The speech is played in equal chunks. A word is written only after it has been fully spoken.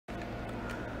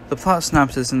The plot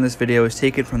synopsis in this video is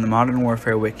taken from the Modern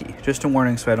Warfare wiki. Just a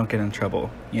warning so I don't get in trouble,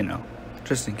 you know,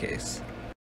 just in case.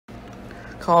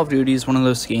 Call of Duty is one of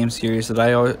those game series that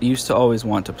I used to always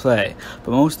want to play,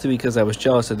 but mostly because I was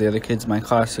jealous of the other kids in my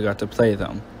class who got to play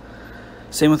them.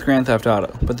 Same with Grand Theft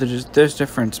Auto, but there's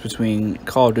difference between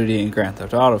Call of Duty and Grand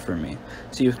Theft Auto for me.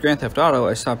 See, with Grand Theft Auto,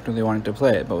 I stopped really wanting to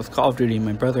play it, but with Call of Duty,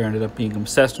 my brother ended up being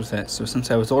obsessed with it, so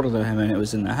since I was older than him and it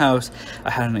was in the house, I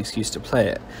had an excuse to play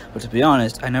it. But to be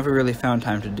honest, I never really found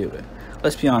time to do it.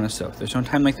 Let's be honest though, there's no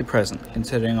time like the present,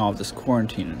 considering all of this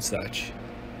quarantine and such.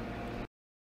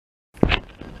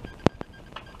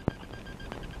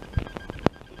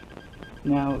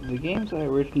 Now, the games I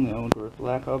originally owned were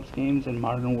Black Ops games and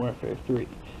Modern Warfare 3.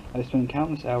 I spent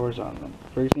countless hours on them.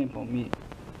 For example, me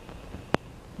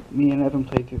and Evan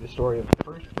played through the story of the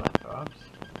first Black Ops.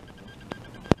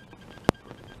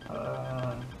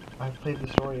 I've played the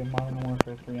story of Modern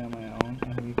Warfare 3 on my own,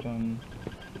 and we've done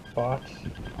bots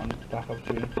on Black Ops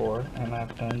 3 and 4, and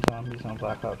I've done zombies on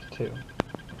Black Ops 2.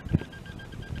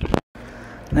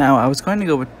 Now, I was going to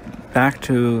go back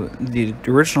to the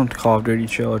original Call of Duty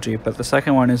trilogy, but the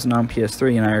second one isn't on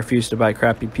PS3 and I refuse to buy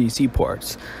crappy PC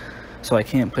ports, so I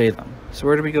can't play them. So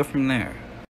where do we go from there?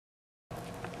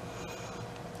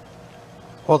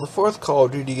 Well, the fourth Call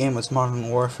of Duty game was Modern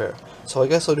Warfare, so I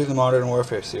guess I'll do the Modern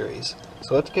Warfare series.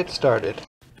 So let's get started.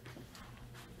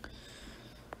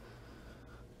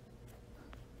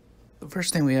 The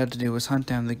first thing we had to do was hunt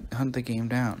the game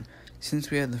down.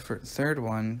 Since we had the third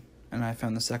one, and I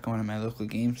found the second one in my local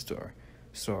game store,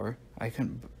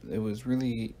 it was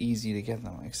really easy to get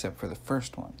them, except for the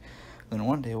first one. Then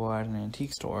one day while at an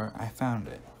antique store, I found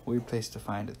it. Weird place to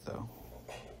find it, though.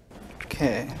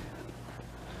 Okay.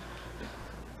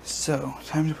 So,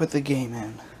 time to put the game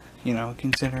in. You know,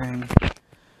 considering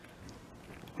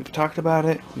we've talked about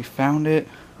it, we found it.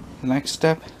 The next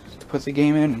step is to put the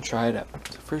game in and try it out.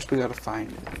 So first we gotta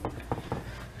find it.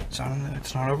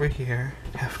 It's not over here.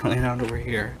 Definitely not over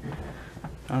here.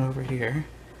 Not over here.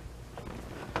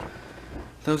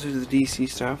 Those are the DC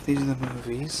stuff. These are the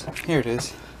movies. Here it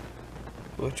is.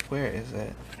 Where is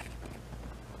it?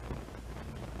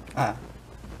 Ah.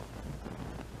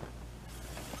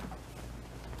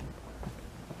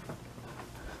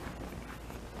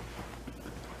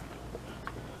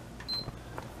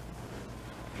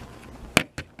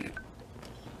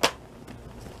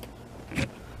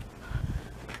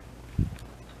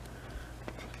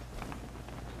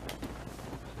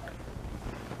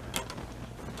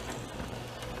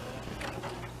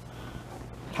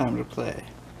 Time to play.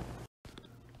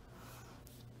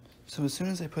 So as soon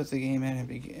as I put the game in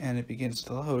and it begins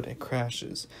to load, it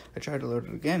crashes. I try to load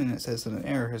it again and it says that an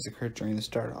error has occurred during the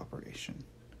start operation.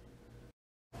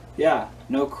 Yeah,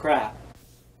 no crap.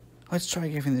 Let's try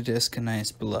giving the disc a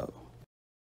nice blow.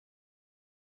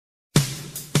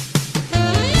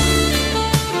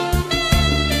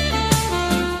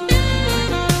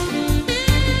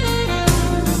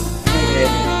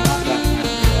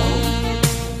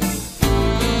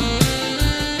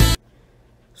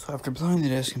 So after blowing the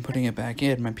disc and putting it back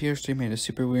in, my PS3 made a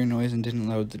super weird noise and didn't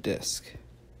load the disc.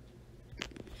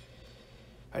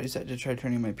 I decided to try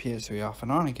turning my PS3 off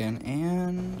and on again,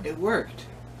 and it worked.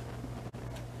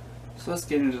 So let's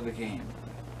get into the game.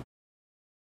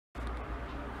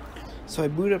 So I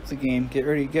boot up the game, get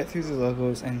ready to get through the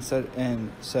logos and such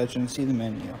and see the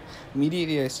menu.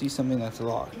 Immediately I see something that's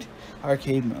locked.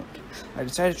 Arcade mode. I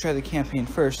decided to try the campaign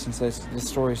first since the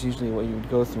story is usually what you would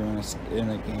go through in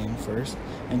a game first.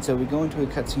 And so we go into a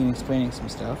cutscene explaining some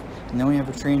stuff, and then we have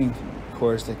a training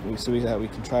course that we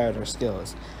can try out our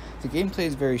skills. The gameplay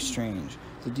is very strange.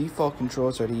 The default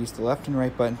controls are to use the left and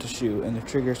right button to shoot, and the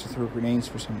triggers to throw grenades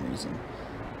for some reason.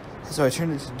 So I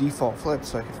turned it to default flip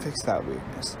so I could fix that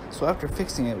weirdness. So after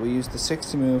fixing it, we used the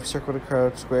 6 to move, circle to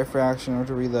crouch, square for action or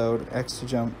to reload, X to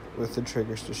jump with the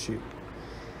triggers to shoot.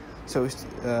 So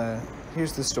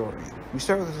here's the story. We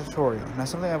start with a tutorial. Now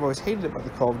something I've always hated about the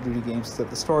Call of Duty games is that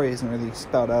the story isn't really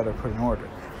spelled out or put in order,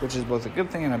 which is both a good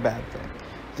thing and a bad thing.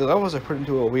 The levels are put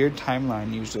into a weird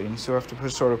timeline usually, and so I have to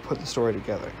put the story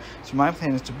together. So my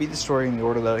plan is to beat the story in the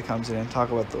order that it comes in and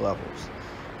talk about the levels.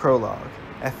 Prologue,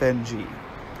 FNG.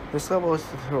 This level is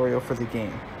the tutorial for the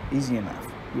game. Easy enough.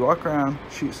 You walk around,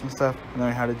 shoot some stuff, and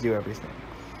learn how to do everything.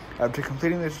 After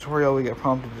completing the tutorial, we get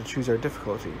prompted to choose our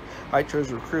difficulty. I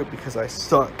chose Recruit because I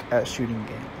suck at shooting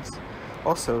games.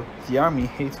 Also, the army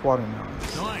hates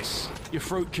watermelons. Nice! Your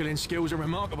fruit killing skills are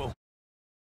remarkable.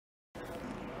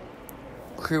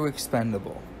 Crew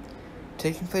Expendable.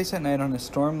 Taking place at night on a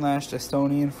storm-lashed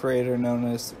Estonian freighter known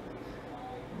as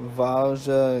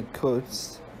Valja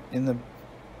Kots in the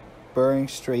Bering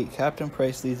Strait, Captain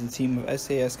Price leads a team of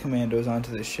SAS commandos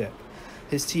onto the ship.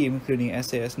 His team, including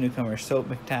SAS newcomer Soap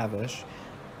McTavish,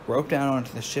 rope down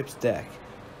onto the ship's deck.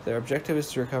 Their objective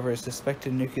is to recover a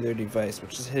suspected nuclear device,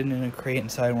 which is hidden in a crate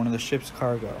inside one of the ship's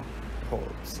cargo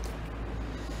holds.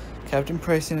 Captain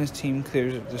Price and his team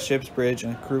clear the ship's bridge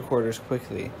and crew quarters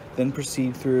quickly, then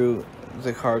proceed through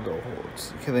the cargo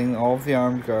holds, killing all of the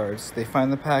armed guards. They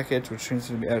find the package, which turns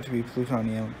out to be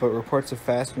plutonium, but reports of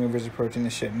fast movers approaching the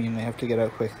ship mean they have to get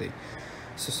out quickly.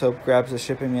 So Soap grabs the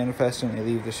shipping manifesto and they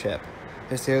leave the ship.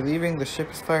 As they are leaving, the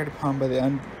ship is fired upon by the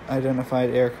unidentified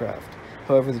aircraft.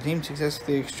 However, the team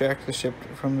successfully extract the ship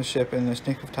from the ship in the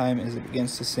nick of time as it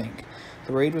begins to sink.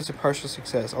 The raid was a partial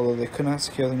success, although they could not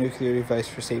secure the nuclear device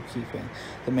for safekeeping.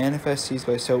 The manifest seized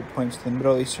by Soap points to the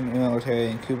Middle Eastern military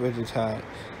and Cuba Dettat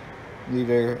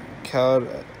leader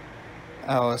Khaled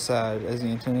al-Assad as the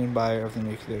intended buyer of the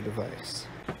nuclear device.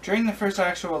 During the first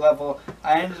actual level,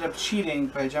 I ended up cheating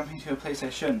by jumping to a place I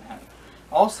shouldn't have.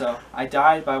 Also, I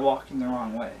died by walking the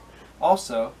wrong way.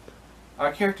 Also,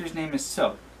 our character's name is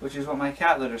Soap, which is what my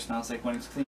cat litter smells like when it's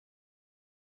clean.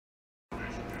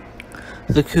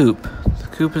 The Coop. The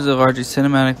Coop is a largely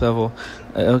cinematic level,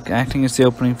 acting as the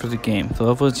opening for the game. The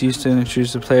level is used to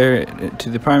introduce the player to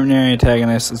the primary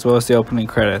antagonist as well as the opening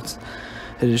credits.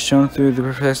 It is shown through the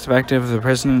perspective of the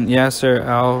President Yasser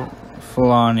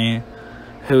al-Fulani,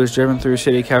 who was driven through a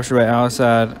city captured by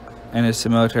al-Assad and his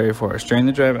military force. During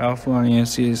the drive, al-Fulani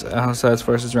sees al-Assad's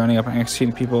forces running up and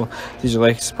executing people. These are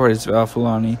likely supporters of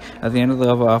al-Fulani. At the end of the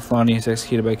level, al-Fulani is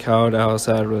executed by Khaled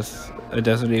al-Assad with a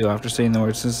Desert Eagle after saying the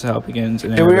words "This is how it begins."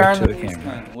 And here we are in the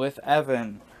basement with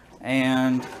Evan,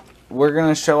 and we're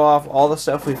gonna show off all the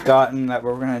stuff we've gotten that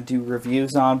we're gonna do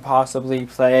reviews on, possibly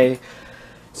play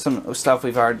some stuff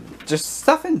we've already, just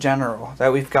stuff in general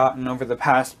that we've gotten over the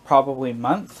past probably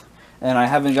month, and I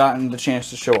haven't gotten the chance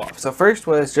to show off. So first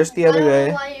was just the other day. I don't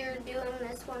know why you're doing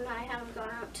this when I haven't gone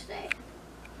out today.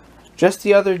 Just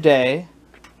the other day,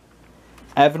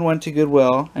 Evan went to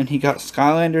Goodwill and he got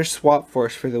Skylanders Swap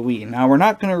Force for the Wii. Now we're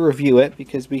not going to review it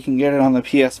because we can get it on the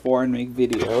PS4 and make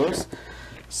videos.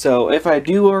 So if I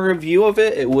do a review of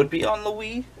it, it would be on the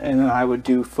Wii, and then I would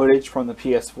do footage from the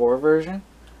PS4 version.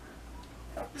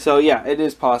 So yeah, it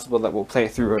is possible that we'll play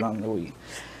through it on the Wii.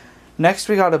 Next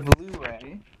we got a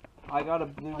Blu-ray. I got a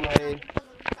Blu-ray.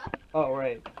 Oh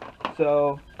right.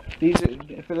 So these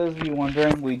are, for those of you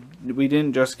wondering, we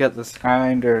didn't just get the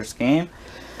Skylanders game.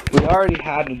 We already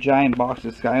had a giant box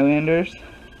of Skylanders.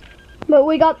 But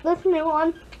we got this new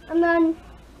one, and then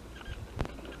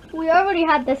we already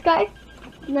had this guy,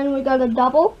 and then we got a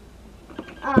double.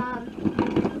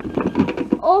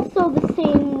 Also the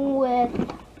same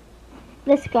with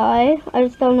this guy. I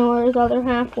just don't know where his other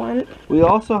half went. We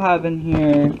also have in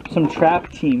here some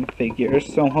Trap Team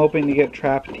figures, so I'm hoping to get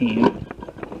Trap Team.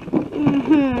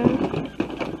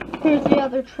 Here's the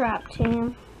other Trap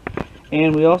Team.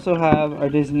 And we also have our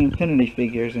Disney Infinity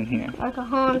figures in here. Like a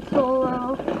Han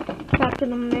Solo,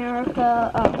 Captain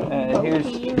America.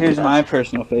 Here's my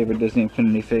personal favorite Disney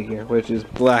Infinity figure, which is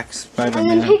Black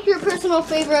Spider-Man. And then pick your personal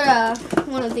favorite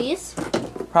one of these.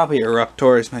 Probably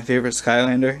Eruptor is my favorite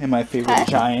Skylander, and my favorite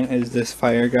giant is this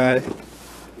fire guy.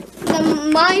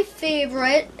 Then my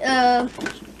favorite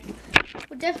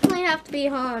would definitely have to be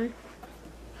Han.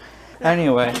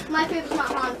 Anyway. My favorite's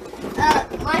not Han.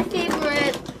 My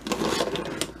favorite.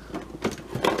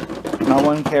 No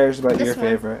one cares about your one.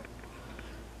 favorite.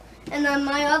 And then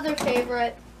my other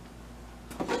favorite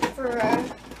for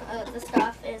the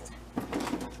stuff is.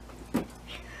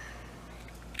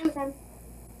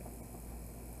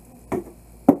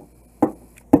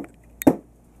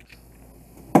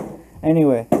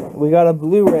 Anyway, we got a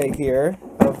Blu-ray here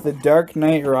of The Dark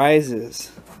Knight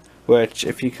Rises, which,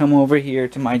 if you come over here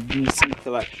to my DC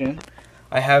collection,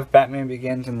 I have Batman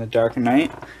Begins and The Dark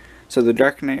Knight. So The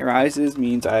Dark Knight Rises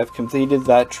means I have completed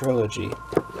that trilogy.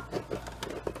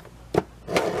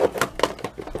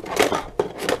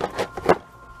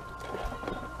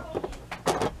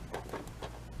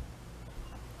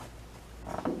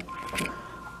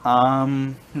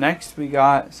 Next we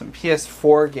got some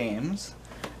PS4 games.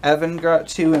 Evan got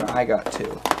 2 and I got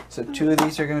 2. So 2 of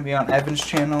these are going to be on Evan's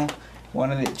channel. 2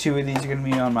 of these are going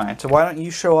to be on mine. So why don't you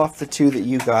show off the 2 that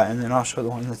you got, and then I'll show the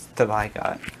one that I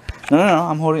got. No,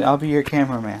 I'll be your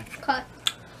cameraman. Cut.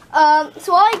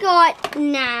 So I got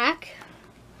Knack.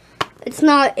 It's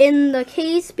not in the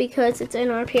case because it's in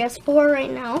our PS4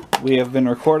 right now. We have been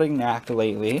recording Knack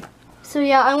lately. So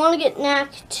yeah, I want to get Knack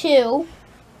 2.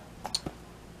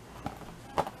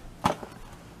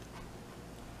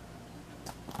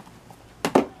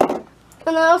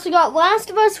 And I also got Last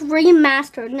of Us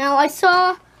Remastered. Now I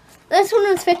saw This one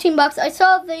was 15 bucks. I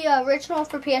saw the original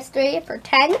for PS3 for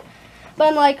 10, but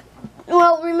I'm like,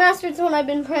 well, remastered's one I've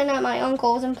been playing at my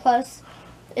uncle's, and plus,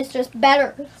 it's just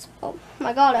better. So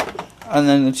I got it. And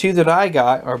then the two that I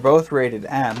got are both rated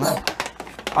M.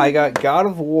 I got God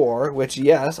of War, which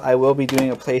yes, I will be doing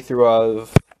a playthrough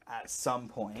of at some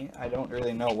point. I don't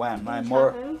really know when.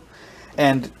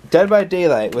 And Dead by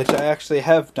Daylight, which I actually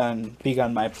have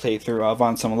begun my playthrough of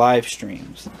on some live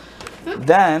streams.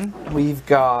 Then we've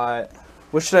got,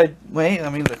 what should I, wait,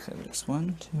 let me look at this.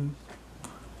 1, 2.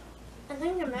 I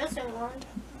think you're missing one.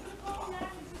 1,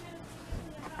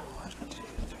 2,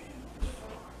 3.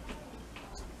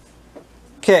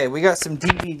 Okay, we got some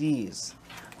DVDs.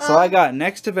 So I got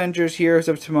Next Avengers Heroes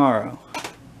of Tomorrow.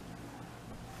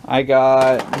 I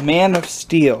got Man of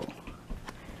Steel.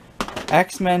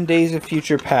 X-Men Days of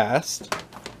Future Past.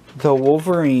 The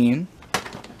Wolverine.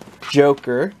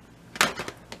 Joker.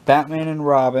 Batman and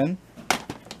Robin.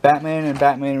 Batman and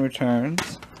Batman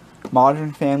Returns.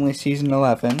 Modern Family Season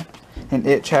 11. And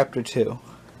It Chapter 2.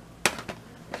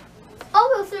 I'll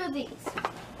go through these.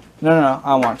 No,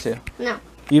 I want to. No.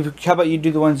 How about you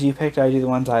do the ones you picked, I do the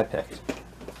ones I picked.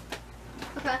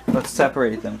 Okay. Let's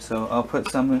separate them, so I'll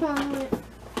put some...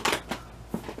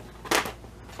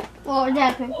 Well,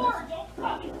 Dad picked this.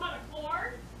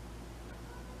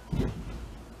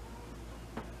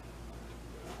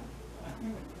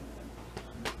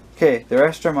 Okay, the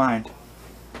rest are mine.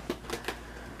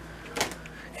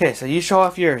 Okay, so you show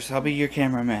off yours. I'll be your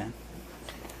cameraman.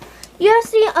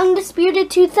 UFC Undisputed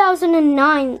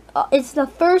 2009. It's the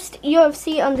first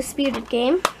UFC Undisputed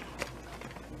game.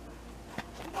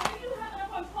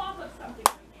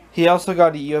 He also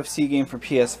got a UFC game for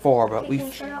PS4, but we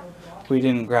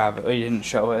didn't grab it. We didn't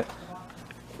show it.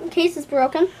 The case is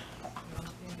broken.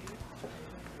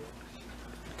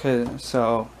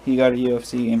 So he got a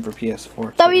UFC game for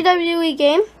PS4 too. WWE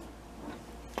game.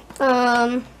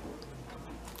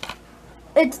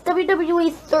 It's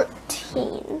WWE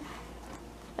 13.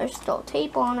 There's still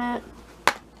tape on it.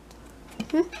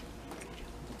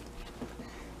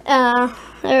 There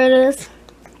it is.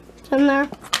 It's in there.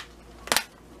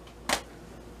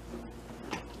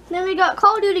 Then we got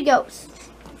Call of Duty Ghosts.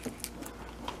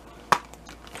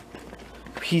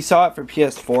 He saw it for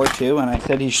PS4 too, and I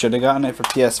said he should have gotten it for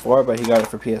PS4, but he got it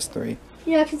for PS3.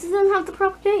 Yeah, because it doesn't have the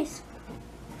proper case.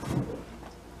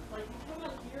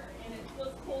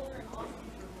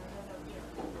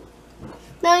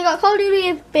 Then we got Call of Duty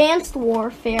Advanced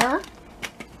Warfare.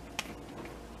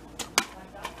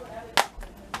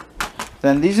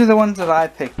 Then these are the ones that I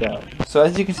picked out. So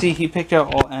as you can see, he picked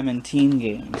out all M and teen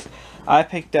games. I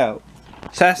picked out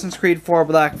Assassin's Creed 4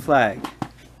 Black Flag,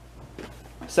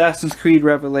 Assassin's Creed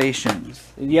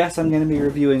Revelations. And yes, I'm going to be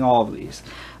reviewing all of these.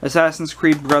 Assassin's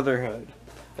Creed Brotherhood,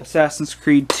 Assassin's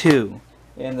Creed 2,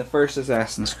 and the first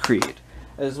Assassin's Creed.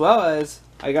 As well as,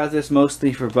 I got this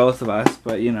mostly for both of us,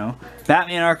 but you know,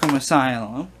 Batman Arkham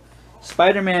Asylum,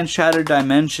 Spider-Man Shattered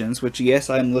Dimensions, which yes,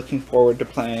 I'm looking forward to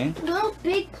playing. Little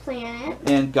Big Planet.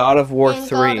 And God of War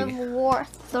 3. God of War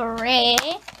 3.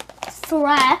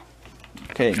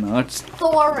 Okay, no, it's...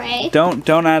 Thor.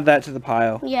 Don't add that to the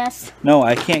pile. Yes. No,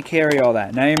 I can't carry all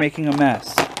that. Now you're making a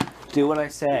mess. Do what I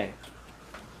say.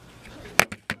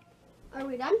 Are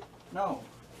we done? No.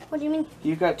 What do you mean?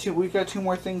 We've got two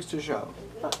more things to show.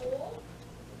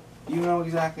 You know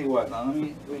exactly what. Now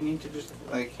we need to just,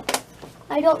 like...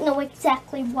 I don't know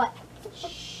exactly what.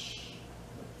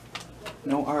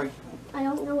 No argument. I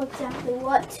don't know exactly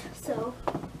what, so...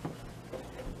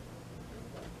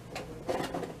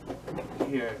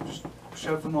 Here, just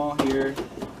shove them all here,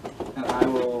 and I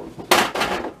will...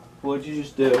 What'd you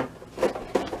just do?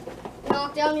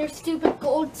 Knock down your stupid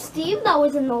gold Steve that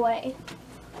was in the way.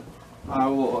 I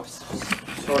will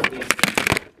sort these.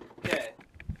 Okay.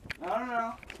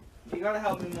 No. You gotta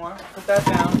help me more. Put that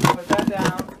down. Put that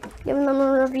down. Giving them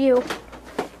a review.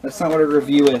 That's not what a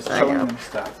review is. I Showing know. them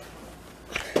stuff.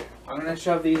 I'm gonna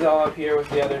shove these all up here with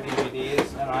the other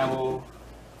DVDs, and I will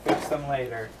fix them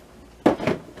later.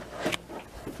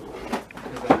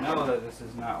 Because I know that this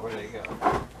is not where they go.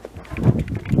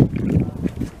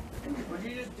 What'd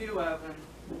you just do, Evan?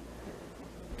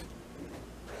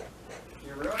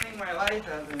 You're ruining my life,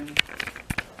 Evan.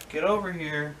 Get over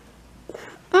here.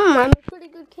 I'm a pretty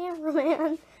good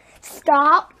cameraman.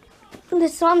 Stop.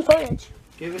 This is on footage.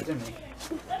 Give it to me.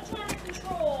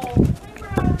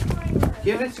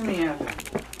 Give it to me, Evan.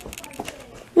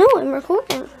 No, I'm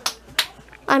recording.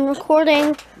 I'm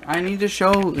recording. I need to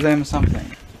show them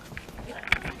something.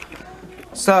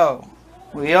 So,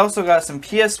 we also got some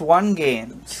PS1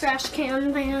 games. Trash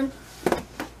can man.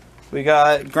 We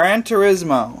got Gran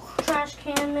Turismo. Trash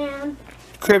can man.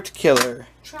 Crypt Killer,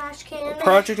 Trash can.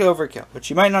 Project Overkill, which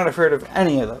you might not have heard of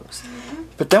any of those.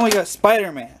 But then we got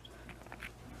Spider-Man.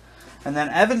 And then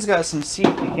Evan's got some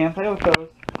CDs. You can't play with those.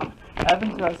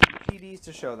 Evan's got some CDs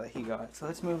to show that he got. So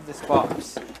let's move this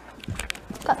box.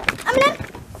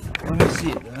 Let me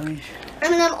see it, Daddy.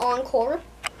 Eminem Encore.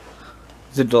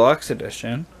 It's a deluxe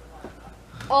edition.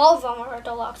 All of them are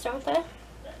deluxe, aren't they?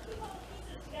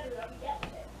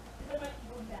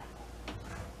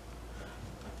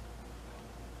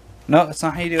 No, that's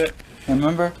not how you do it.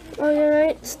 Remember? Oh, you're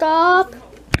right. Stop.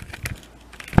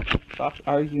 Stop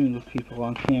arguing with people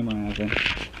on camera, Evan.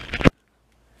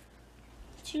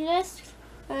 2 discs.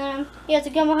 And then he has a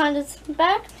gun behind his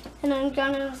back and then a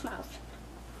gun in his mouth.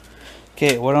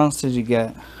 Okay, what else did you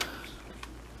get?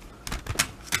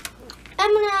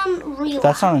 Eminem Relapse.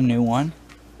 That's not a new one.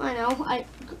 I know.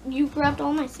 You grabbed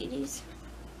all my CDs.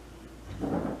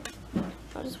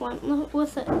 I just went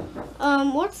with it.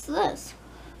 What's this?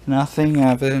 Nothing,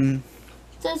 Evan.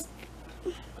 It says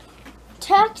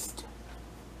text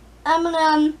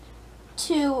Eminem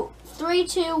to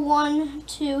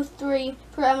 32123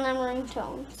 for Eminem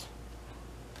ringtones.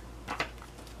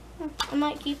 I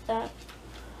might keep that.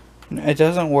 It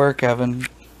doesn't work, Evan.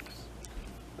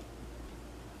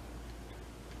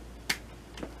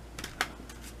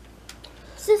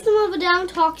 System of a Down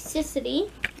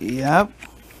Toxicity. Yep.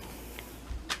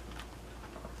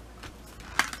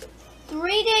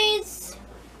 3 days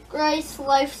Grace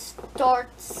life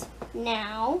starts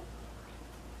now.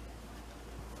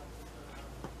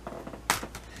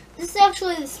 This is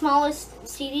actually the smallest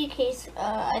CD case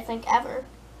I think ever.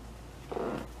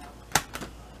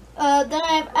 Then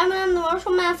I have Eminem the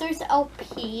Marshall Mathers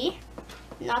LP,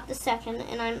 not the second,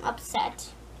 and I'm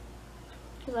upset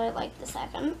because I like the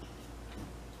second.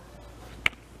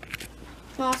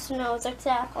 Also knows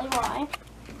exactly why.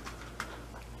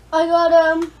 I got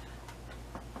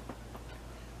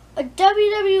a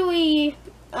WWE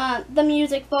The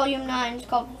Music Volume 9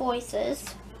 called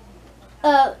Voices.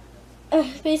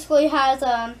 Basically has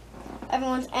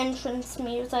everyone's entrance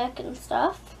music and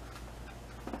stuff.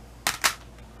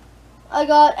 I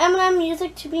got Eminem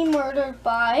Music to Be Murdered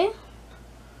By.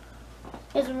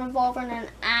 There's a revolver and an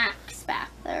axe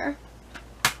back there.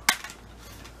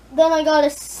 Then I got a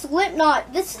Slipknot.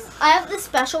 I have the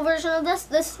special version of this.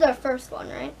 This is the first one,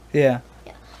 right? Yeah.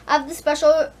 Yeah. I have the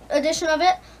special edition of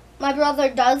it. My brother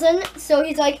doesn't, so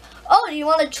he's like, "Oh, do you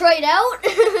want to trade out?"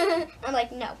 I'm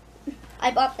like, "No.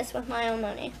 I bought this with my own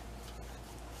money."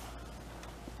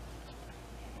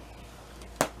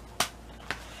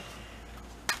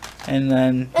 And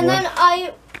then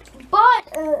I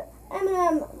bought a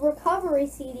Eminem Recovery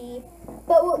CD,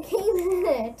 but what came in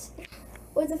it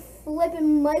was a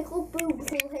flippin' Michael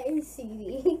Bublé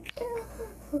CD.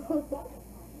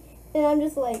 And I'm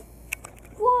just like,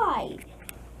 why?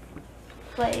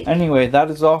 Like, anyway, that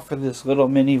is all for this little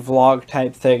mini vlog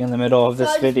type thing in the middle of this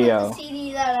so I just video. put the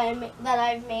CD that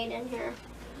I've made in here.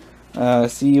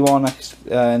 See you all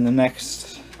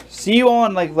see you all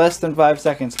in like less than 5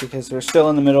 seconds because we're still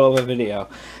in the middle of a video.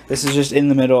 This is just in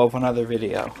the middle of another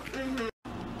video.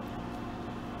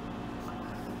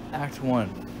 Act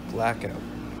 1. Blackout.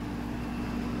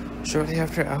 Shortly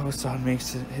after al-Assad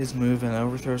makes his move and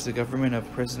overthrows the government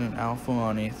of President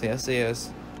al-Fulani, the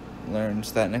SAS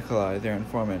learns that Nikolai, their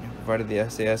informant, who provided the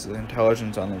SAS with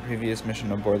intelligence on their previous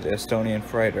mission aboard the Estonian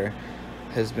freighter,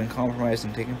 has been compromised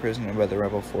and taken prisoner by the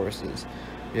rebel forces.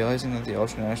 Realizing that the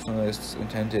ultranationalists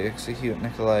intend to execute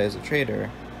Nikolai as a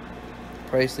traitor,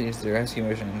 Price leads the rescue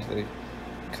mission into the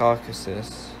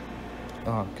Caucasus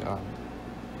to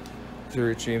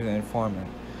retrieve the informant,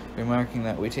 remarking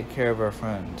that we take care of our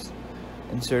friends.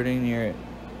 Inserting near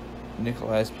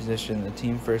Nikolai's position, the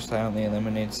team first silently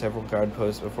eliminates several guard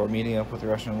posts before meeting up with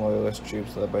Russian loyalist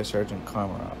troops led by Sergeant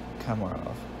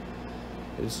Kamarov.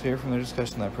 It is clear from their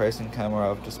discussion that Price and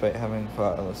Kamarov, despite having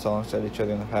fought alongside each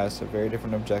other in the past, have very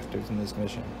different objectives in this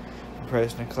mission. For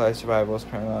Price, Nikolai's survival is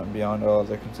paramount and beyond all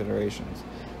other considerations.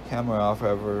 Kamarov,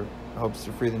 however, hopes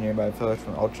to free the nearby village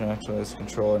from ultranationalist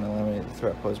control and eliminate the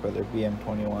threat posed by their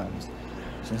BM-21s.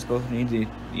 Since both need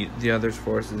the other's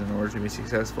forces in order to be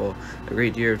successful, a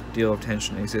great deal of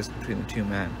tension exists between the two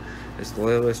men. As the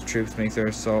loyalist troops make their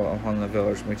assault upon the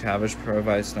village, McTavish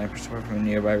provides sniper support from a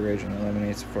nearby ridge and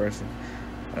eliminates a force of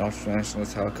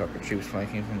ultranationalist helicopter troops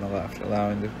flanking from the left,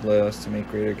 allowing the loyalists to make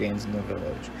greater gains in the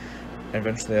village.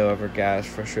 Eventually, however, Gaz,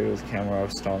 frustrated with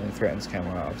Kamarov stalling, threatens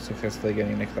Kamarov, successfully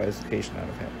getting Nikolai's location out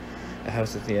of him, a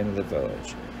house at the end of the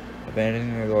village.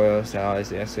 Abandoning their loyalist allies,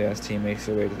 the SAS team makes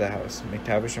their way to the house.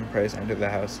 McTavish and Price enter the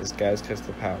house as Gaz cuts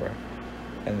the power.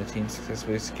 and the team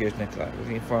successfully secures Nikolai. With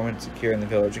the informant secure in the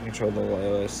village and control the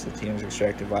loyalists, the team is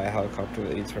extracted via helicopter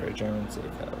that leads for a German safe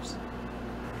house.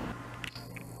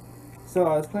 So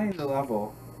I was playing the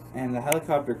level, and the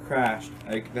helicopter crashed.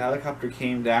 Like, the helicopter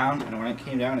came down, and when it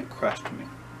came down, it crushed me.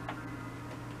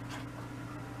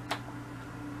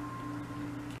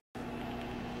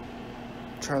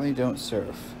 Charlie Don't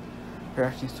Surf.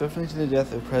 Reacting swiftly to the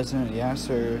death of President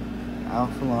Yasser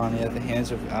Al-Fulani at the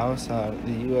hands of al-Assad,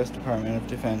 the U.S. Department of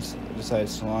Defense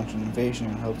decides to launch an invasion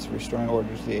in hopes of restoring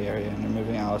order to the area and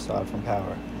removing al-Assad from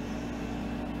power.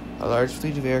 A large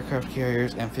fleet of aircraft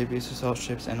carriers, amphibious assault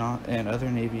ships, and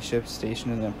other Navy ships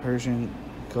stationed in the Persian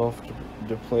Gulf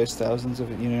deploys thousands of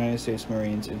United States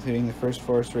Marines, including the First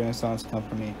Force Renaissance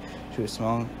Company, to a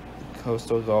small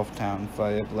coastal Gulf town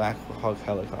via Black Hawk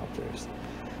helicopters.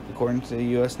 According to the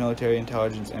U.S. military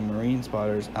intelligence and Marine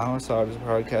spotters, al-Assad is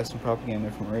broadcasting propaganda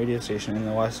from a radio station in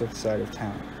the western side of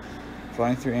town.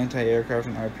 Flying through anti-aircraft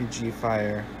and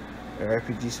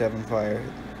RPG-7 fire,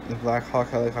 the Black Hawk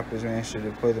helicopters managed to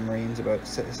deploy the Marines about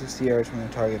 60 yards from the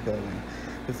target building,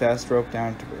 who fast roped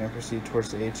down and proceed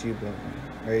towards the HQ building.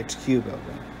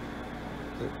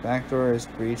 The back door is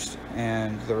breached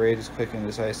and the raid is quick and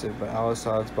decisive, but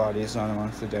al-Assad's body is not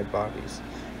amongst the dead bodies.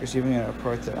 Receiving a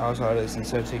report that al-Assad is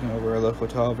instead taking over a local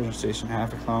television station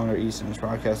half a kilometer east and is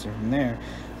broadcasting from there,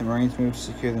 the Marines move to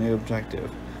secure the new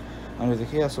objective. Under the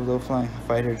chaos of low-flying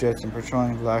fighter jets and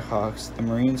patrolling Black Hawks, the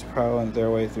Marines prowl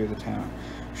their way through the town,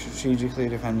 strategically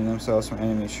defending themselves from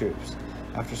enemy troops.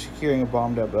 After securing a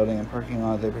bombed-out building and parking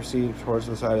lot, they proceed towards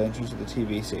the side entrance of the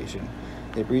TV station.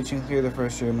 They breach and clear the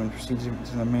first room and proceed to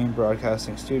the main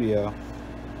broadcasting studio,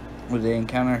 where they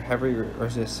encounter heavy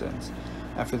resistance.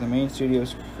 After the main studio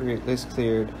is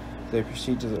cleared, they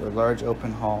proceed to the large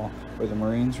open hall, where the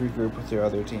Marines regroup with their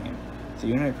other team. The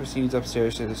unit proceeds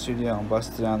upstairs to the studio and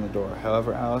busts down the door.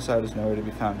 However, al-Assad is nowhere to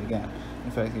be found again.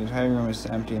 In fact, the entire room is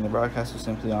empty and the broadcast is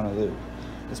simply on a loop.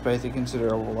 Despite the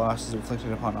considerable losses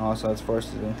inflicted upon al-Assad's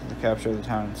forces and the capture of the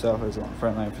town itself as a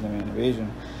front line for the main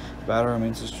invasion, the battle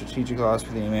remains a strategic loss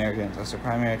for the Americans, as their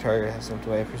primary target has slipped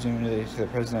away, presumably to the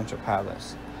presidential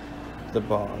palace. The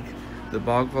Bog. The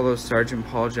Bog follows Sergeant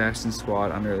Paul Jackson's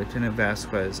squad under Lieutenant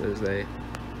Vasquez as they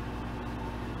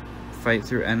fight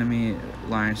through enemy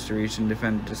lines to reach and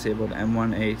defend a disabled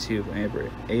M1A2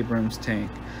 Abrams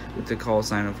tank with the call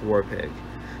sign of Warpig.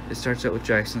 It starts out with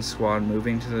Jackson's squad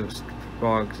moving to the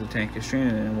Bog. The tank is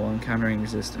stranded and while encountering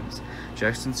resistance.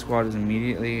 Jackson's squad is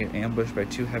immediately ambushed by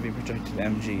two heavy projected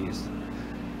MGs.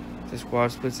 The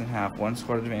squad splits in half. One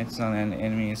squad advances on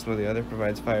enemies while the other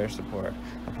provides fire support.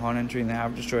 Upon entering the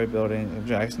half-destroyed building, the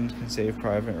Jacksons can save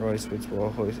Private Royce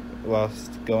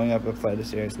whilst going up a flight of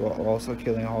stairs, while also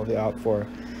killing all the OPFOR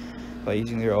by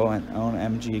using their own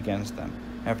MG against them.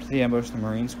 After the ambush, the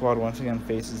Marine squad once again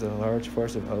faces a large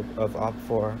force of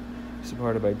OPFOR,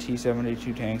 supported by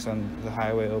T-72 tanks on the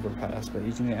highway overpass. By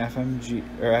using the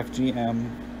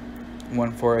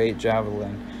FGM-148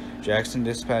 Javelin, Jackson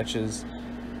dispatches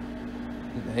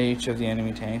each of the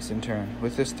enemy tanks in turn.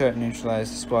 With this threat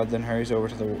neutralized, the squad then hurries over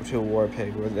to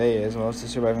Warpig, where they, as well as the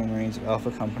surviving Marines of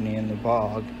Alpha Company in the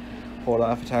Bog, hold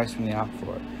off attacks from the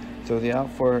OPFOR. Though the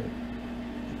OPFOR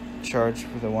charged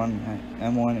for the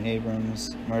M1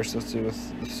 Abrams mercilessly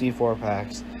with the C4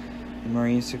 packs, the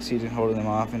Marines succeed in holding them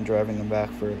off and driving them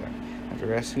back further. After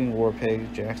rescuing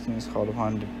Warpig, Jackson is called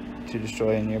upon to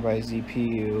destroy a nearby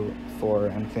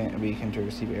ZPU-4 and plant beacon to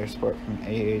receive air support from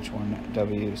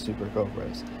AH-1W Super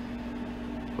Cobras,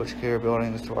 which clear a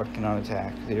building the squad cannot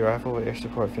attack. The arrival of air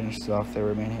support finishes off their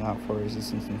remaining OPFOR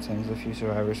resistance and sends a few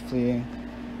survivors fleeing.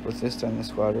 With this done, the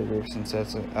squad regroups and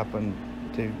sets up a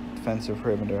defensive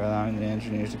perimeter, allowing the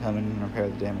engineers to come in and repair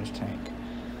the damaged tank.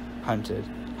 Hunted.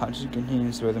 Hunted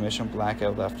continues where the mission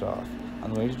Blackout left off.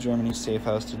 On the way to Germany's safe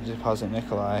house to deposit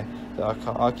Nikolai, the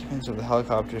occupants of the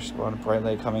helicopter spot a bright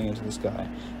light coming into the sky.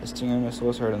 A Stinger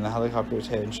missile is heard and the helicopter is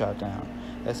hit and shot down.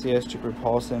 SAS Trooper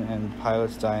Paulson and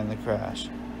pilots die in the crash,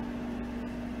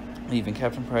 leaving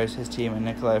Captain Price, his team, and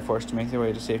Nikolai forced to make their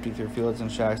way to safety through fields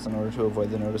and shacks in order to avoid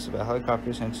the notice of a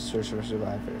helicopter sent to search for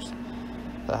survivors.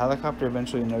 The helicopter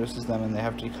eventually notices them and they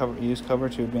have to use cover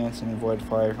to advance and avoid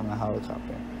fire from the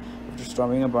helicopter. After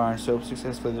storming a barn, Soap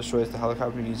successfully destroys the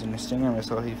helicopter using a Stinger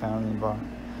missile he found in the barn.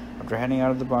 After heading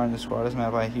out of the barn, the squad is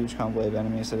met by a huge convoy of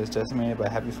enemies that is decimated by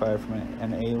heavy fire from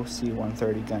an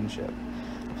AOC-130 gunship.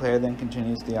 The player then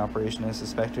continues the operation as the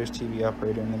Spectre's TV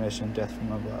operator in the mission Death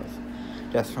from Above.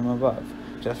 Death from Above.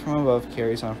 Death from Above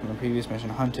carries on from the previous mission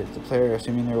Hunted. The player,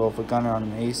 assuming the role of a gunner on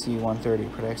an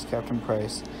AC-130, protects Captain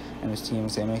Price and his team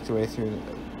as they make their way through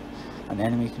an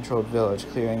enemy-controlled village,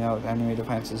 clearing out enemy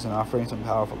defenses and offering some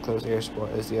powerful close air support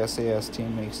as the SAS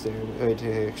team makes their way to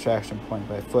the extraction point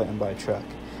by foot and by truck.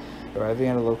 Arriving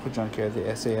at a local junkyard,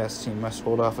 the SAS team must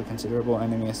hold off a considerable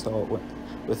enemy assault with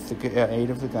the aid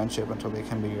of the gunship until they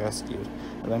can be rescued.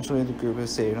 Eventually, the group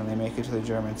is saved and they make it to the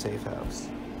German safe house.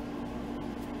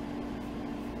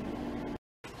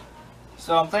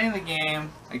 So I'm playing the game.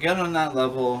 I get on that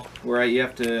level where you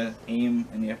have to aim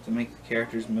and you have to make the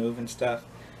characters move and stuff.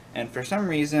 And for some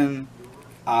reason,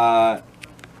 I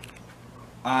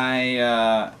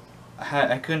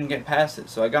couldn't get past it.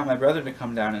 So I got my brother to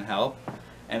come down and help.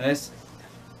 And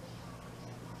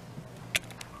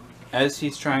as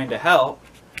he's trying to help,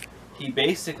 he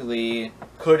basically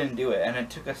couldn't do it. And it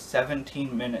took us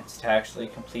 17 minutes to actually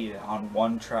complete it on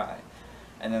one try.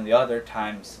 And then the other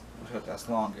times took us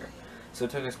longer. So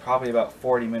it took us probably about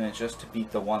 40 minutes just to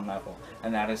beat the one level.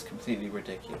 And that is completely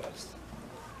ridiculous.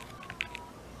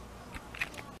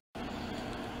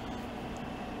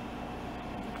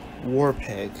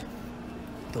 Warpig.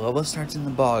 The level starts in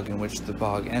the bog in which the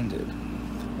bog ended.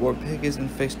 Warpig has been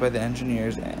fixed by the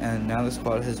engineers, and now the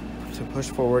squad has to push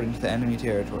forward into the enemy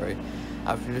territory.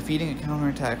 After defeating a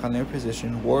counterattack on their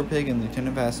position, Warpig and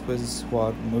Lieutenant Vasquez's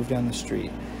squad move down the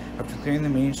street. After clearing the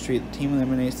main street, the team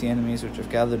eliminates the enemies which have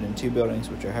gathered in two buildings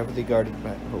which are heavily guarded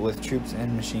with troops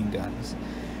and machine guns.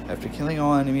 After killing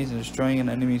all enemies and destroying an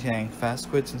enemy tank,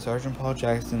 Vasquez and Sergeant Paul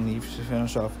Jackson leave to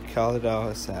finish off Khalid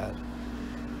al-Assad.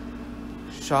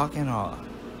 Shock and awe.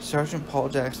 Sergeant Paul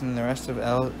Jackson and the rest of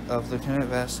Lieutenant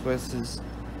Vasquez's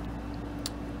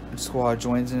squad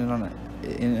joins in on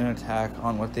an attack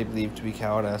on what they believe to be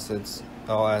Khalid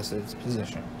al-Assad's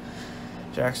position.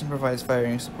 Jackson provides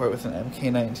firing support with an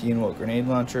MK-19 while grenade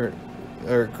launcher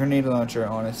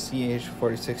on a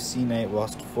CH-46C Knight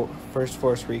whilst First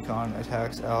Force Recon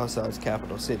attacks al-Assad's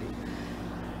capital city.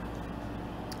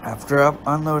 After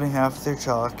unloading half of their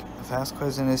chalk,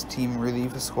 Vasquez and his team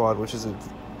relieve a squad, which is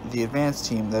the advanced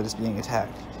team that is being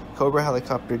attacked. Cobra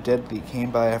helicopter Deadly came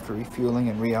by after refueling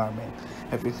and rearming.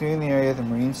 After clearing the area, the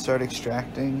Marines start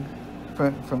extracting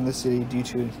from the city due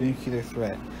to a nuclear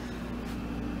threat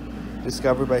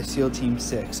discovered by SEAL Team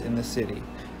 6 in the city.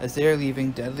 As they are leaving,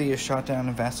 Deadly is shot down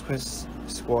and Vasquez's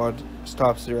squad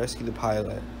stops to rescue the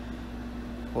pilot.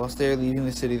 Whilst they are leaving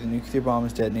the city, the nuclear bomb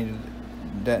is detonated.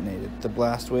 The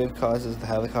blast wave causes the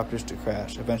helicopters to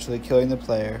crash, eventually killing the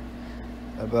player,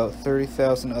 about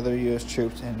 30,000 other U.S.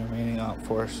 troops, and remaining Op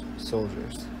Force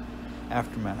soldiers.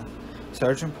 Aftermath.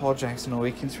 Sergeant Paul Jackson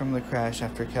awakens from the crash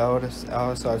after Khalid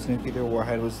al-Assad's nuclear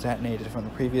warhead was detonated from the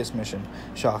previous mission,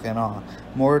 Shock and Awe.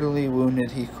 Mortally wounded,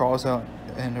 he crawls out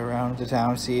and around the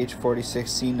town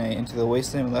CH-46C Knight into the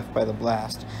wasteland left by the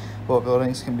blast, while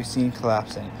buildings can be seen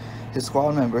collapsing. His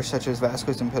squad members, such as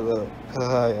Vasquez and Pelayo,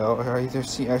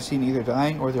 are seen either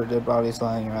dying or their dead bodies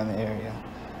lying around the area.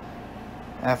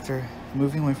 After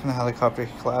moving away from the helicopter,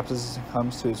 he collapses and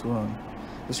succumbs to his wound.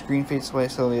 The screen fades away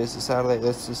slowly as the satellite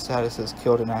lists his status as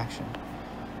killed in action.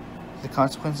 The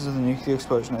consequences of the nuclear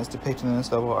explosion as depicted in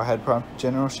this level had prompted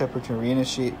General Shepard to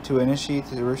initiate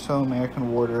the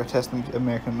Russo-American war to attest the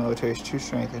American military's true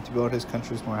strength and to build his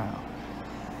country's morale.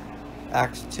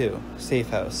 Act 2. Safe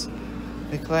House.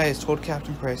 Nikolai has told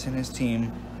Captain Price and his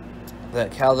team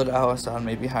that Khalid al-Assad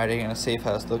may be hiding in a safe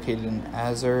house located in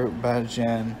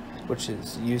Azerbaijan, which he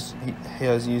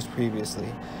has used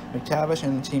previously. McTavish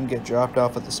and the team get dropped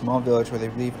off at the small village where they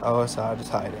believe al-Assad is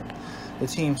hiding. The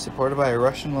team, supported by a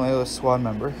Russian loyalist squad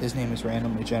member, his name is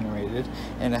randomly generated,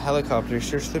 and a helicopter,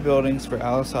 search the buildings for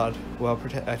al-Assad while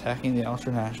attacking the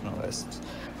ultranationalists,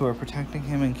 who are protecting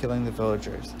him and killing the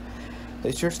villagers.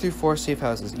 They search through 4 safe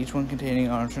houses, each one containing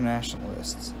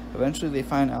ultranationalists. Eventually they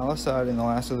find al-Assad in the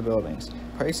last of the buildings.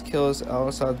 Price kills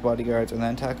al-Assad's bodyguards and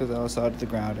then tackles al-Assad to the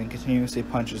ground and continuously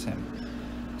punches him.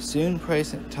 Soon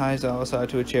Price ties al-Assad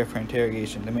to a chair for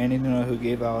interrogation, demanding to know who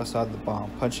gave al-Assad the bomb,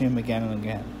 punching him again and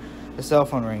again. A cell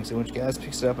phone rings, in which Gaz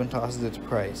picks it up and tosses it to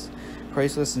Price.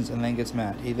 Price listens and then gets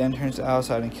mad. He then turns to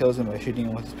al-Assad and kills him by shooting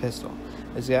him with his pistol.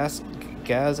 As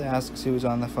Gaz asks who was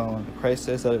on the phone, Price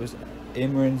says that it was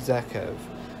Imran Zakhev,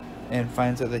 and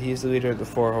finds out that he is the leader of the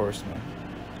 4 Horsemen.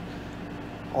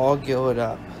 All Gilled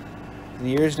Up. The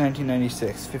year is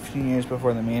 1996, 15 years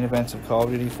before the main events of Call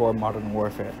of Duty 4 Modern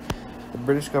Warfare. The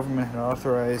British government had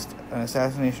authorized an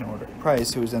assassination order.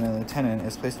 Price, who was then a lieutenant,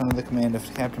 is placed under the command of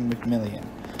Captain McMillian.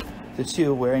 The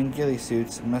two, wearing ghillie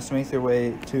suits, must make their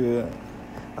way to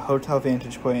a hotel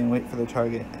vantage point and wait for their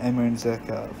target, Imran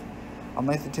Zakhev.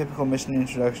 Unlike the typical mission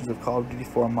introductions of Call of Duty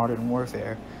 4 Modern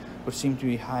Warfare, which seem to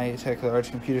be high-tech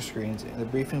large computer screens, the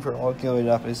briefing for All Gilled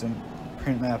Up is a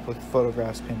print map with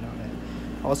photographs pinned on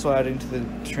it, also adding to the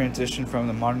transition from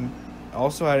the modern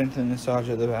Also adding to the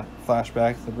nostalgia of the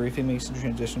flashback, the briefing makes the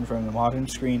transition from the modern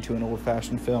screen to an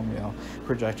old-fashioned film reel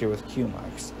projector with cue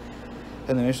marks.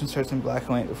 And the mission starts in black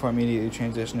and white before immediately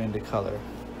transitioning into color.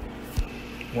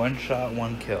 One shot,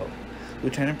 one kill.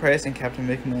 Lieutenant Price and Captain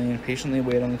McMillian patiently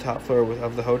wait on the top floor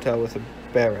of the hotel with a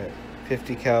Barrett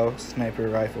 50 cal sniper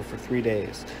rifle for 3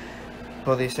 days.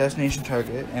 While the assassination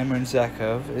target, Emran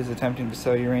Zakov, is attempting to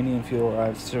sell uranium fuel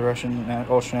rods to Russian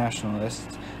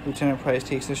ultranationalists, Lieutenant Price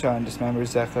takes a shot and dismembers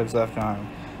Zakov's left arm.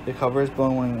 The cover is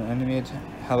blown when an enemy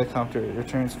helicopter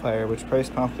returns fire, which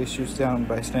Price promptly shoots down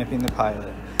by sniping the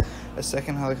pilot. A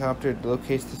second helicopter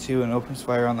locates the two and opens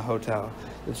fire on the hotel.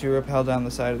 The two rappel down the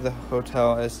side of the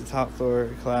hotel as the top floor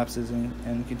collapses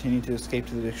and continue to escape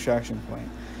to the extraction point.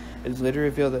 It is later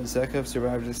revealed that Zakov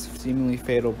survived a seemingly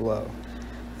fatal blow.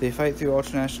 They fight through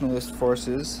ultranationalist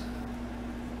forces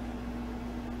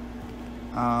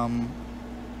and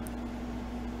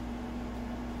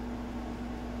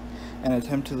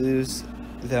attempt to lose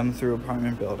them through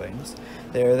apartment buildings.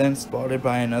 They are then spotted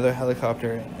by another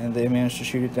helicopter and they manage to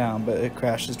shoot it down, but it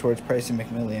crashes towards Price and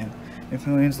McMillian.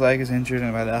 McMillian's leg is injured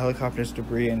by the helicopter's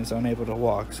debris and is unable to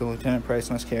walk, so Lieutenant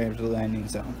Price must carry him to the landing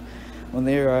zone. When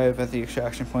they arrive at the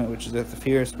extraction point, which is at the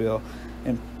Ferris wheel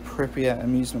in Pripyat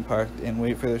amusement park, and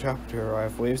wait for the chopper to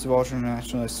arrive, waves of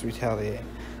ultranationalists retaliate.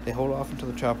 They hold off until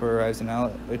the chopper arrives, and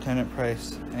now Lieutenant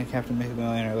Price and Captain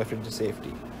McMillian are lifted to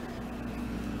safety.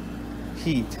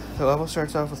 Heat. The level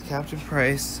starts off with Captain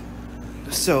Price,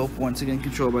 Soap, once again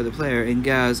controlled by the player, and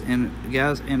Gaz and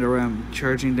Aram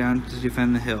charging down to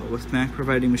defend the hill, with Mac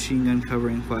providing machine gun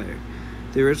covering fire.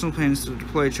 The original plan is to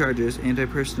deploy charges,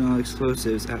 anti-personnel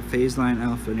explosives at Phase Line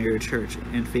Alpha near a church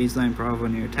and Phase Line Bravo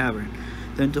near a tavern,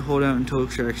 then to hold out until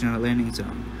extraction at a landing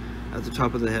zone at the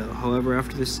top of the hill. However,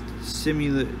 after the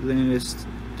simultaneous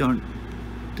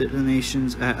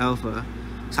detonations at Alpha,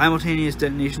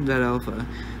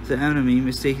 the enemy,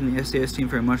 mistaking the SAS team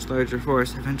for a much larger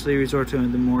force, eventually resort to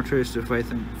the mortars to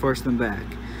force them back.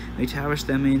 McTavish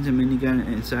then mains a minigun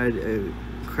inside a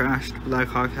crashed Black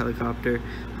Hawk helicopter,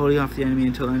 holding off the enemy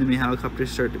until enemy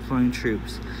helicopters start deploying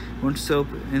troops. Once Soap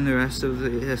and the rest of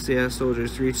the SAS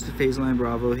soldiers reach the Phase Line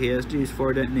Bravo, he has to use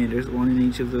 4 detonators, one in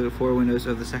each of the 4 windows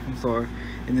of the second floor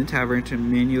in the tavern, to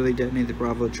manually detonate the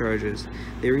Bravo charges.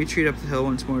 They retreat up the hill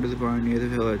once more to the barn near the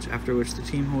village, after which the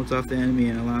team holds off the enemy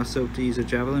and allows Soap to use a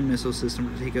Javelin missile system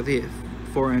to take out the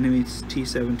 4 enemy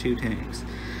T-72 tanks.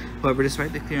 However,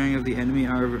 despite the clearing of the enemy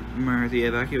armor, the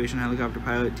evacuation helicopter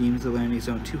pilot deems the landing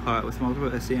zone too hot, with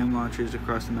multiple SAM launchers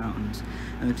across the mountains,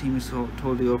 and the team is told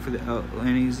to go for the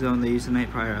landing zone they used the night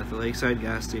prior at the Lakeside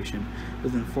gas station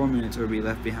within 4 minutes or be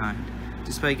left behind.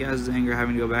 Despite Gaz's anger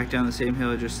having to go back down the same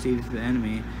hill just ceded to the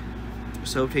enemy,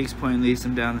 Soap takes point and leads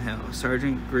them down the hill.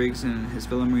 Sergeant Griggs and his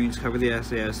fellow Marines cover the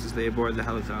SAS as they board the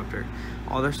helicopter.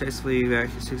 All are successfully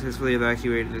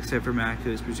evacuated except for Mac,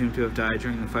 who is presumed to have died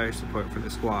during the fire support for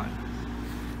the squad.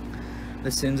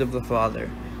 The Sins of the Father.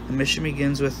 The mission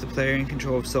begins with the player in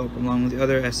control of Soap along with the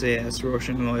other SAS,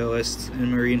 Russian loyalists,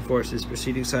 and Marine forces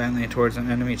proceeding silently towards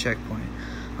an enemy checkpoint.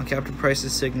 On Captain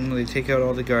Price's signal, they take out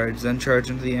all the guards, then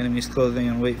charge into the enemy's clothing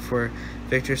and wait for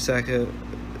Victor Zakov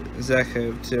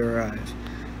to arrive.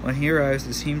 When he arrives,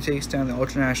 the team takes down the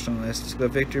ultranationalists,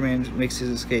 but Victor makes his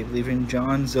escape, leaving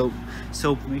John, Soap,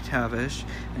 McTavish,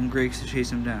 and Griggs to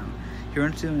chase him down. He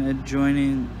runs to an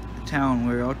adjoining town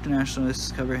where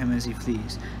ultranationalists cover him as he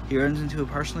flees. He runs into a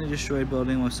partially destroyed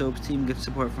building while Soap's team gets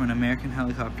support from an American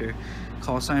helicopter,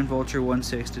 callsign Vulture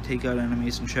 16, to take out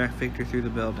enemies and track Victor through the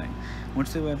building.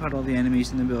 Once they wipe out all the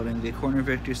enemies in the building, they corner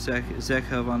Victor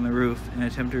Zakov on the roof and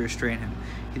attempt to restrain him.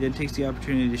 He then takes the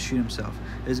opportunity to shoot himself.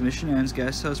 As the mission ends,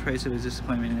 Gaz tells Price of his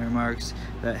disappointment and remarks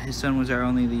that his son was our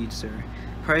only lead, sir.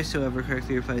 Price, however,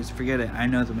 correctly replies, "Forget it, I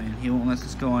know the man. He won't let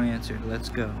us go unanswered. Let's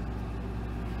go."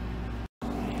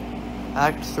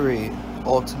 Act 3.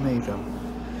 Ultimatum.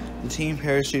 The team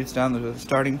parachutes down the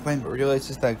starting point but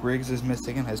realizes that Griggs is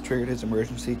missing and has triggered his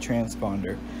emergency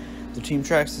transponder. The team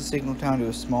tracks the signal down to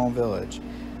a small village.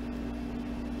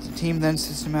 The team then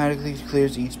systematically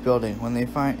clears each building. When they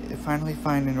finally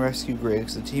find and rescue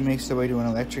Griggs, the team makes their way to an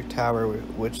electric tower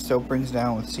which Soap brings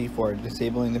down with C4,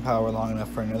 disabling the power long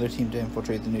enough for another team to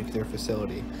infiltrate the nuclear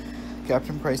facility.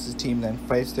 Captain Price's team then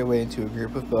fights their way into a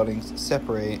group of buildings,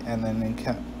 separate, and then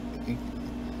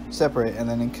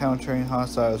encountering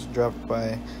hostiles dropped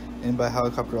by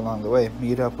helicopter along the way,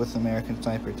 meet up with the American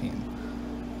sniper team.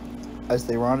 As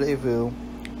they rendezvous,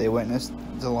 they witness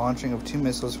the launching of 2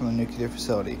 missiles from the nuclear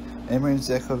facility. Emran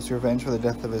Zakov's revenge for the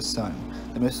death of his son.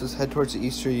 The missiles head towards the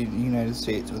eastern United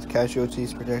States, with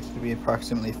casualties projected to be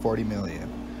approximately 40 million.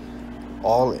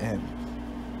 All in.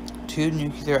 2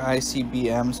 nuclear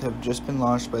ICBMs have just been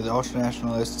launched by the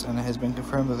ultranationalists, and it has been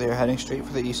confirmed that they are heading straight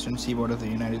for the eastern seaboard of the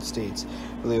United States,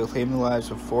 where they will claim the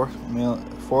lives of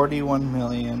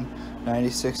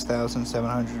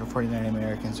 41,096,749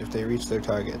 Americans if they reach their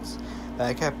targets. The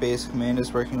ICAP base command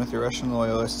is working with the Russian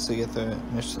loyalists to get the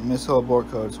missile abort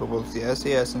codes, while both the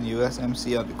SAS and the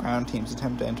USMC ground teams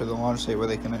attempt to enter the launch site where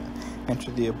they can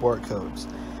enter the abort codes.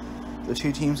 The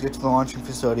 2 teams get to the launching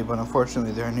facility, but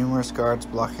unfortunately there are numerous guards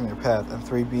blocking their path and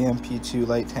 3 BMP-2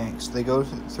 light tanks. They go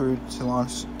through to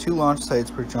 2 launch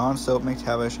sites where John, Soap,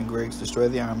 McTavish, and Griggs destroy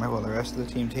the armor while the rest of the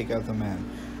team take out the men.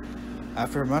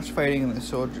 After much fighting, the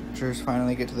soldiers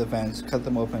finally get to the vents, cut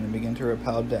them open, and begin to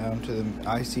rappel down to the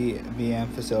ICBM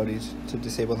facilities to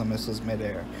disable the missiles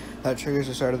midair. That triggers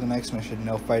the start of the next mission,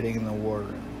 No Fighting in the War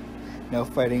Room. No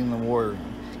Fighting in the War Room.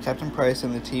 Captain Price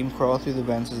and the team crawl through the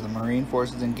vents as the Marine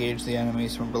forces engage the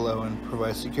enemies from below and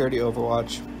provide security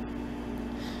overwatch,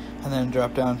 and then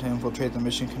drop down to infiltrate the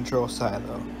mission control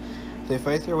silo. They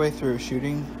fight their way through,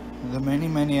 shooting the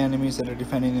many enemies that are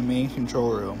defending the main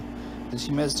control room. The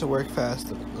team has to work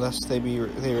fast, lest they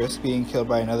risk being killed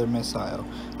by another missile,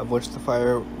 of which the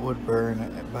fire would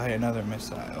burn by another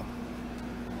missile.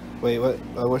 Wait, what?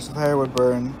 Of which the fire would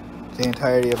burn the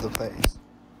entirety of the place.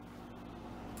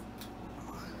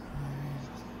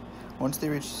 Once they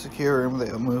reach the secure room,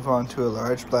 they will move on to a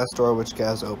large blast door which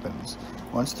Gaz opens.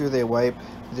 Once through, they wipe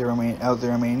the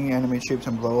remaining enemy troops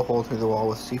and blow a hole through the wall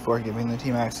with C4, giving the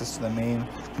team access to the main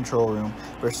control room,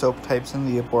 where Soap types in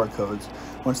the abort codes.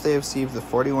 Once they have saved the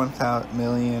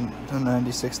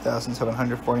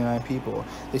 41,096,749 people,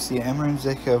 they see Emmer and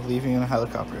Zykov leaving in a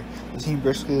helicopter. The team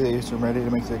briskly leaves and ready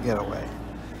to make their getaway.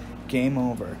 Game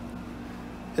over.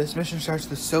 This mission starts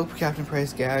with Soap, Captain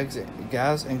Price, Gaz,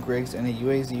 and Griggs in a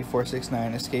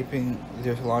UAZ-469 escaping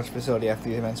their launch facility after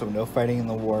the events of No Fighting in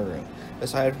the War Room.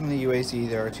 Aside from the UAZ,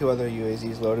 there are 2 other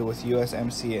UAZs loaded with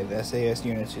USMC and SAS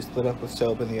units who split up with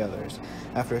Soap and the others.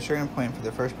 After a certain point for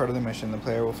the first part of the mission, the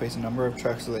player will face a number of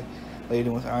trucks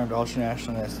laden with armed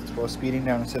ultranationalists while speeding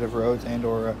down a set of roads and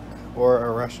or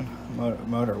a Russian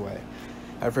motorway.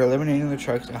 After eliminating the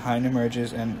trucks, a Hind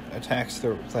emerges and attacks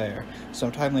the player.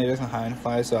 Sometime later, the Hind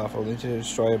flies off only to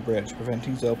destroy a bridge,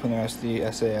 preventing Zope and the rest of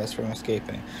the SAS from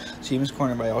escaping. The team is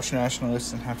cornered by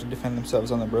ultranationalists and have to defend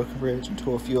themselves on the broken bridge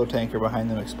until a fuel tanker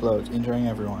behind them explodes, injuring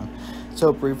everyone.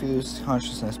 Zope briefly loses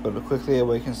consciousness, but quickly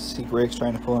awakens to see Griggs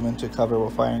trying to pull him into cover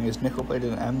while firing his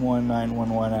nickel-plated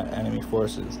M1911 at enemy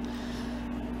forces.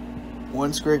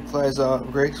 Once Griggs fires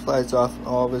off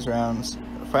all of his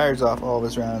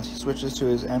rounds, he switches to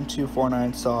his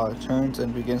M249 saw, turns,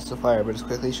 and begins to fire, but is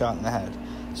quickly shot in the head.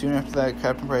 Soon after that,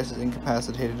 Captain Price is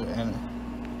incapacitated, and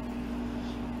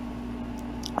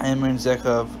Emmer and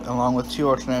Zykov, along with 2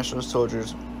 ultranationalist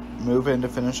soldiers, move in to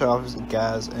finish off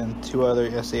Gaz and 2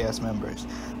 other SAS members.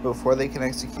 But before they can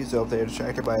execute Zope, they are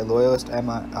distracted by a loyalist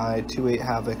MI-28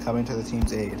 Havoc coming to the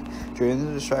team's aid. During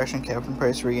the distraction, Captain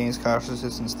Price regains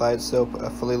consciousness and slides Zope a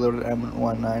fully loaded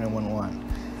M1911.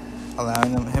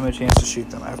 Allowing him a chance to shoot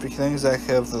them. After killing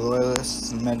Zykov, the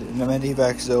loyalists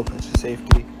medevac Zope to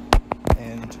safety,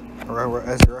 and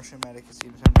as a Russian medic is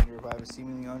seen attempting to revive a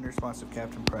seemingly unresponsive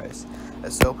Captain Price.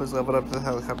 As Zope is leveled up to the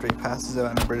helicopter, he passes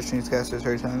out, and a British newscaster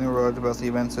starts telling the world about the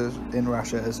events in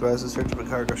Russia, as well as the search of a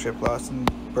cargo ship lost in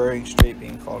Bering Strait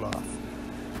being called off.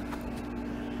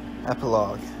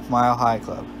 Epilogue: Mile High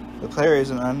Club. The player is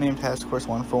an unnamed Task Force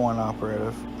 141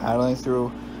 operative, battling through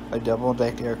a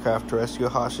double-decked aircraft to rescue a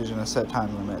hostage in a set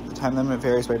time limit. The time limit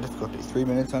varies by difficulty: 3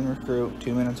 minutes on recruit,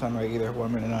 2 minutes on regular, 1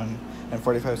 minute on, and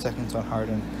 45 seconds on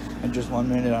hardened, and just 1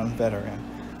 minute on veteran.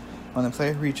 When the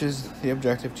player reaches the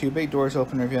objective, 2 big doors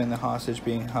open, revealing the hostage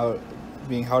being held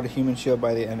a human shield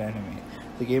by the enemy.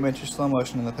 The game enters slow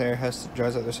motion, and the player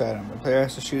draws out their sidearm. The player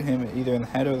has to shoot him either in the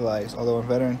head or the legs, although in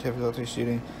veteran difficulty,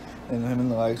 shooting him in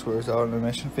the legs will result in a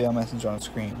mission fail message on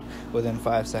screen within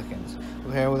 5 seconds. The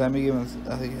player will then be given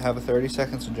 30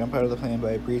 seconds to jump out of the plane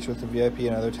by a breach with the VIP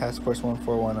and other Task Force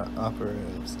 141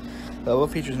 operatives. The level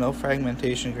features no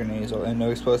fragmentation grenades and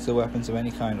no explosive weapons of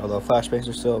any kind, although flashbangs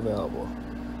are still available.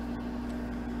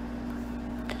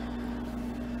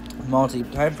 Now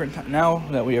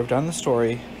that we have done the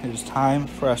story, it is time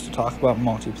for us to talk about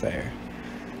multiplayer,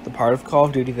 the part of Call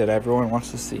of Duty that everyone wants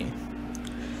to see.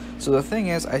 So the thing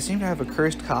is, I seem to have a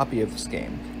cursed copy of this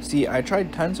game. See, I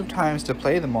tried tons of times to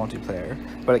play the multiplayer,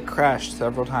 but it crashed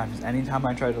several times. Anytime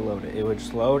I tried to load it, it would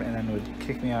just load and then it would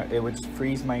kick me out. It would just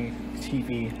freeze my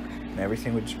TV and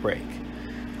everything would just break.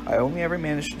 I only ever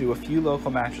managed to do a few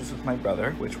local matches with my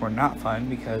brother, which were not fun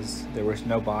because there was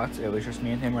no bots. It was just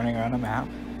me and him running around a map.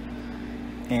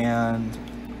 And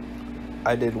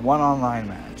I did one online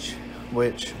match,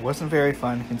 which wasn't very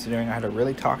fun considering I had a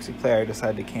really toxic player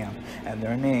decide to camp, and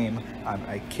their name,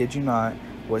 I kid you not,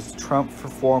 was Trump for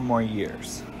 4 more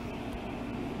years.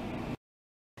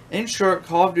 In short,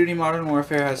 Call of Duty Modern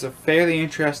Warfare has a fairly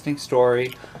interesting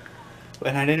story,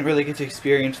 and I didn't really get to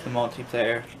experience the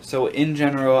multiplayer. So in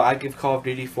general, I give Call of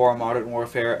Duty 4 Modern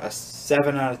Warfare a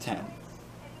 7 out of 10.